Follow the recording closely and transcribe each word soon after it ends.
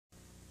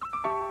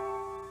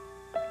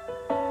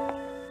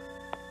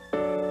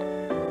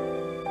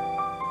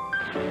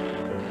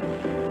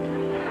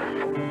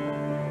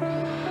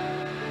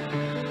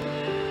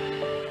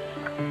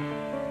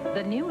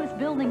newest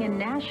building in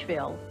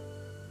Nashville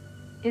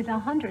is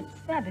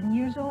 107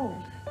 years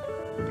old.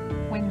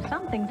 When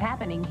something's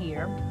happening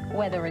here,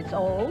 whether it's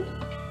old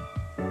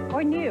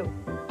or new,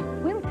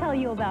 we'll tell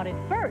you about it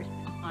first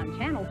on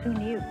Channel 2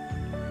 News.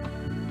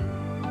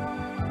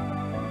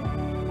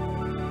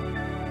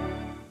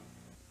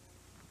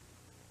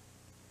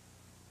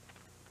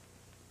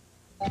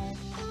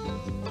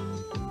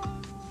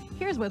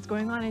 Here's what's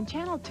going on in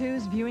Channel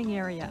 2's viewing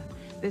area.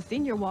 The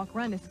Senior Walk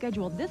Run is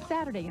scheduled this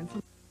Saturday in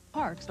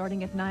Park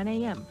starting at 9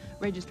 a.m.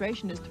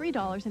 Registration is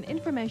 $3 and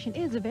information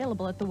is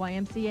available at the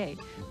YMCA.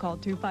 Call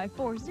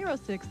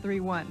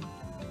 254-0631.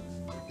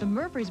 The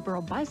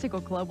Murfreesboro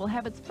Bicycle Club will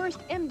have its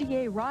first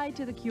MDA Ride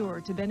to the Cure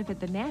to benefit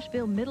the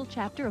Nashville Middle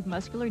Chapter of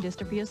Muscular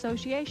Dystrophy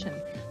Association.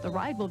 The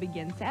ride will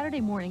begin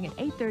Saturday morning at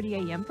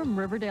 8:30 a.m. from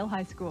Riverdale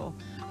High School.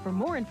 For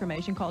more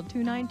information, call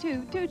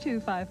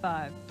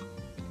 292-2255.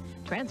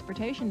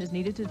 Transportation is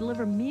needed to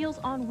deliver Meals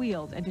on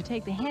Wheels and to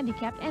take the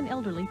handicapped and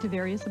elderly to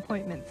various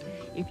appointments.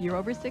 If you're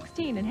over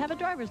 16 and have a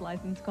driver's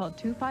license, call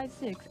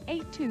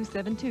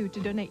 256-8272 to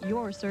donate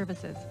your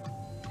services.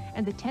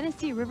 And the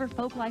Tennessee River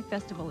Folklife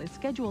Festival is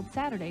scheduled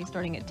Saturday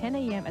starting at 10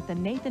 a.m. at the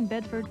Nathan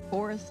Bedford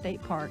Forest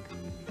State Park.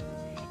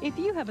 If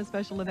you have a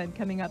special event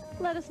coming up,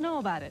 let us know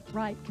about it.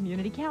 Write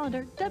Community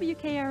Calendar,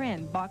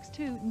 WKRN, Box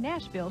 2,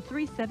 Nashville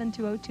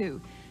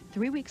 37202.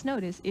 3 weeks'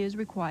 notice is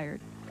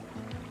required.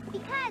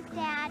 Because,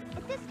 Dad,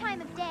 at this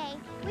time of day,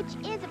 which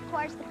is, of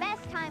course, the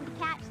best time to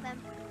catch them,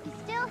 you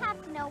still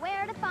have to know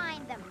where to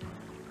find them.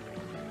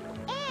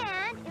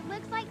 And it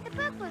looks like the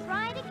book was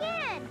right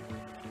again.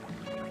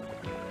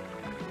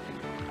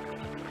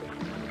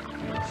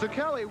 So,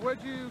 Kelly,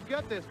 where'd you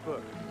get this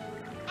book?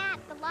 At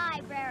the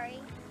library.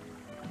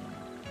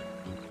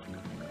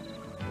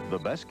 The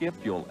best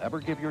gift you'll ever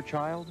give your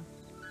child?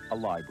 A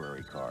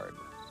library card.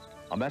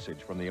 A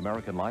message from the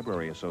American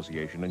Library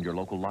Association and your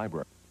local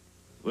library.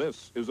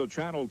 This is a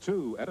Channel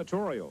 2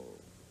 editorial.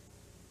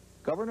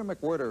 Governor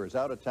McWhirter is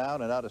out of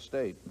town and out of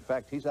state. In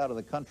fact, he's out of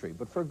the country,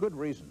 but for a good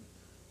reason.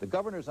 The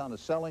governor's on a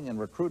selling and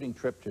recruiting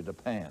trip to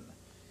Japan.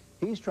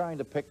 He's trying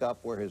to pick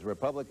up where his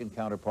Republican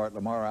counterpart,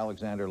 Lamar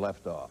Alexander,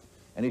 left off.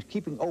 And he's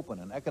keeping open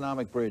an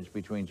economic bridge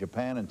between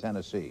Japan and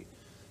Tennessee.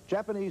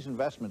 Japanese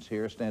investments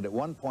here stand at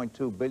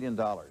 $1.2 billion,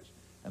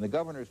 and the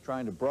governor's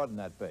trying to broaden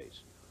that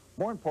base.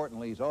 More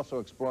importantly, he's also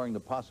exploring the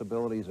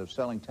possibilities of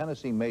selling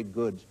Tennessee-made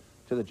goods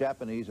to the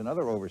Japanese and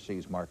other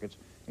overseas markets,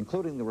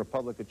 including the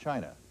Republic of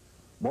China.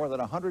 More than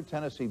 100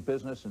 Tennessee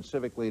business and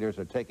civic leaders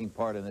are taking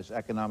part in this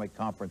economic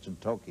conference in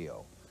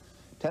Tokyo.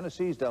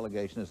 Tennessee's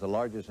delegation is the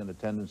largest in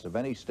attendance of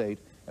any state,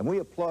 and we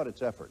applaud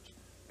its efforts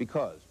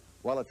because,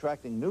 while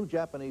attracting new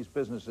Japanese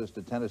businesses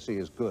to Tennessee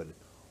is good,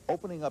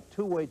 opening up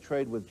two-way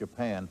trade with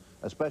Japan,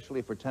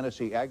 especially for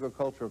Tennessee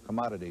agricultural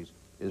commodities,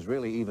 is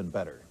really even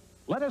better.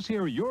 Let us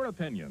hear your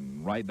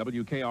opinion. Write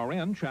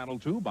WKRN, Channel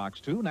 2,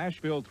 Box 2,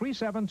 Nashville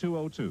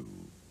 37202.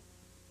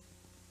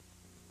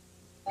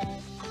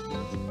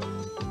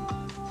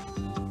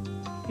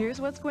 Here's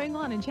what's going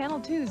on in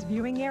Channel 2's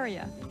viewing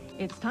area.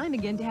 It's time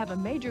again to have a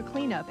major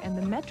cleanup, and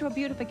the Metro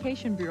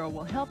Beautification Bureau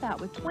will help out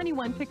with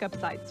 21 pickup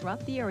sites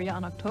throughout the area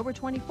on October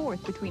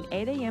 24th between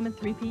 8 a.m. and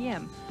 3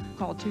 p.m.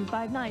 Call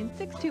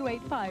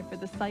 259-6285 for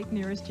the site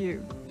nearest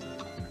you.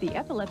 The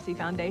Epilepsy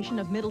Foundation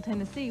of Middle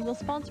Tennessee will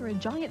sponsor a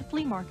giant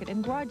flea market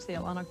and garage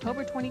sale on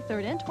October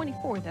 23rd and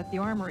 24th at the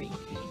Armory.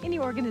 Any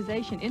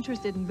organization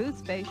interested in booth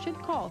space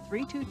should call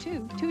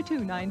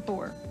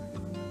 322-2294.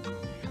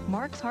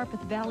 Mark's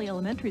Harpeth Valley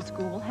Elementary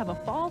School will have a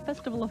fall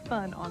festival of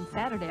fun on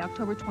Saturday,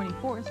 October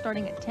 24th,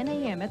 starting at 10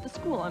 a.m. at the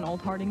school on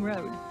Old Harding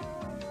Road.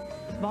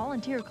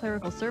 Volunteer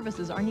clerical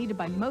services are needed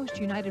by most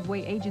United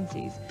Way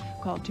agencies.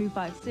 Call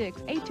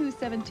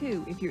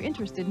 256-8272 if you're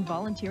interested in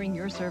volunteering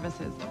your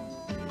services.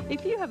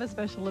 If you have a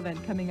special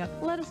event coming up,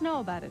 let us know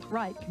about it.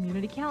 Write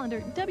Community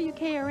Calendar,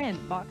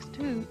 WKRN, Box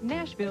 2,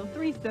 Nashville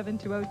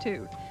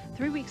 37202.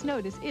 3 weeks'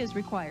 notice is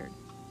required.